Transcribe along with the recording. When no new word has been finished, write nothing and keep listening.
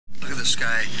the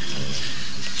sky.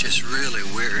 Just really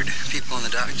weird. People on the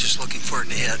dock just looking for it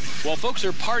to hit. While folks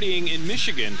are partying in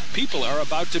Michigan, people are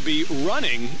about to be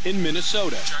running in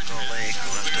Minnesota. Gull Lake.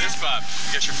 Look at this, Bob.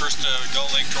 You got your first Gull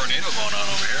Lake tornado going on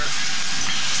over here.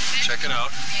 Check it out.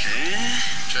 Okay.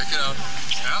 Check it out.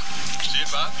 Yeah. See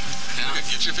it, Bob? Yeah.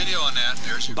 Get your video on that.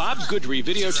 There's your Bob Goodry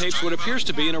videotapes what appears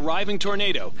to be an arriving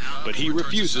tornado, but he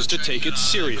refuses to take it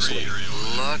seriously.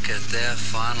 Look at that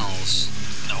funnels.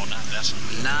 No, not that's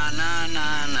Nah, nah,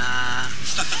 nah, nah.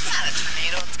 It's not a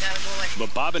tornado. It's got to go like...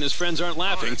 But Bob and his friends aren't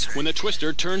laughing when the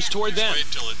twister turns toward them. Wait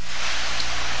till it.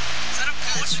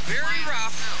 It's very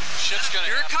rough. Shit's gonna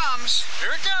Here it happen. comes.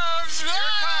 Here it comes. Here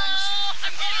it comes.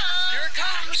 Here it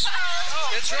comes.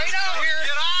 It's right out here.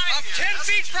 Get out of I'm 10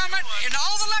 feet from it, and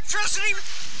all the electricity,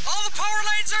 all the power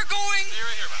lines are going.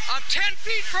 I'm 10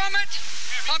 feet from it.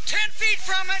 I'm 10 feet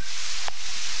from it.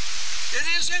 It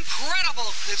is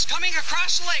incredible. It's coming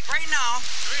across the lake right now.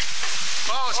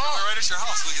 Oh, it's coming right at your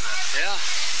house. Look at that. Yeah.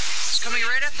 It's coming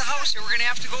right at the house here. We're going to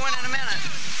have to go in a minute.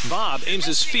 Bob aims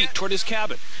his feet toward his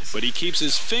cabin, but he keeps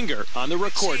his finger on the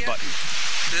record button.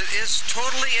 It is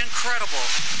totally incredible.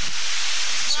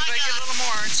 See if I get a little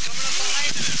more. It's coming up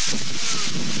behind us.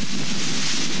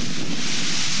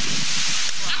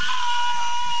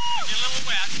 Get a little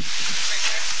wet.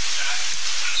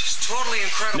 It's totally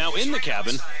incredible. Now in the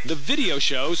cabin, the video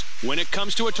shows when it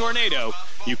comes to a tornado,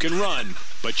 you can run,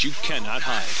 but you cannot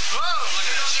hide. Whoa, look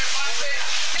at this.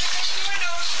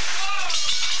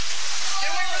 Get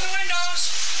away from the windows.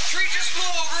 Tree just blew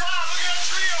over. Look at that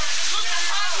tree over there.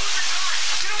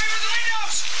 Get away from the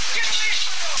windows. Get away.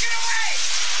 Get away.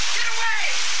 Get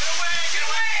away. Get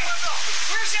away.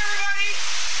 Where's everybody?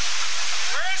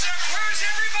 Where's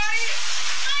everybody?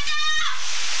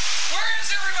 Where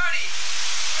is everybody?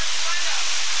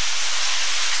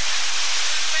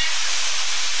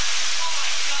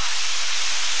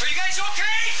 Are you guys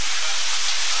okay?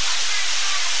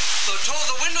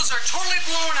 The windows are totally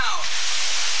blown out.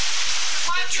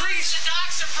 The trees. The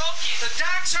docks are broken. The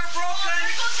docks are broken.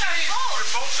 They're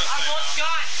both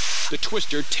gone. The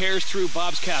twister tears through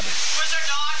Bob's cabin. Where's our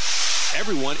dog?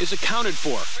 Everyone is accounted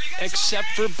for,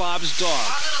 except for Bob's dog.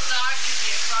 Our little dog could be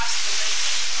across the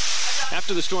lake.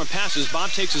 After the storm passes,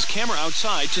 Bob takes his camera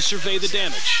outside to survey the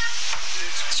damage.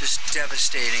 It's just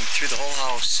devastating through the whole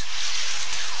house.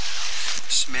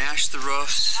 Smashed the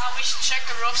roofs. Oh, we should check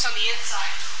the roofs on the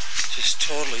inside. Just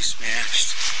totally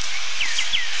smashed.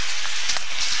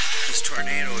 This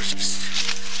tornado is just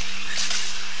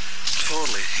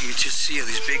totally, you can just see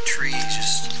these big trees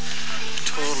just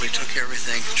totally took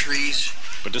everything. Trees.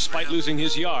 But despite losing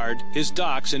his yard, his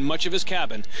docks, and much of his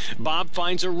cabin, Bob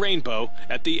finds a rainbow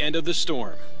at the end of the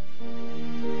storm.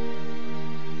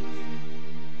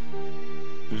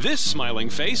 This smiling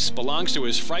face belongs to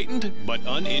his frightened but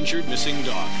uninjured missing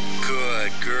dog. Good.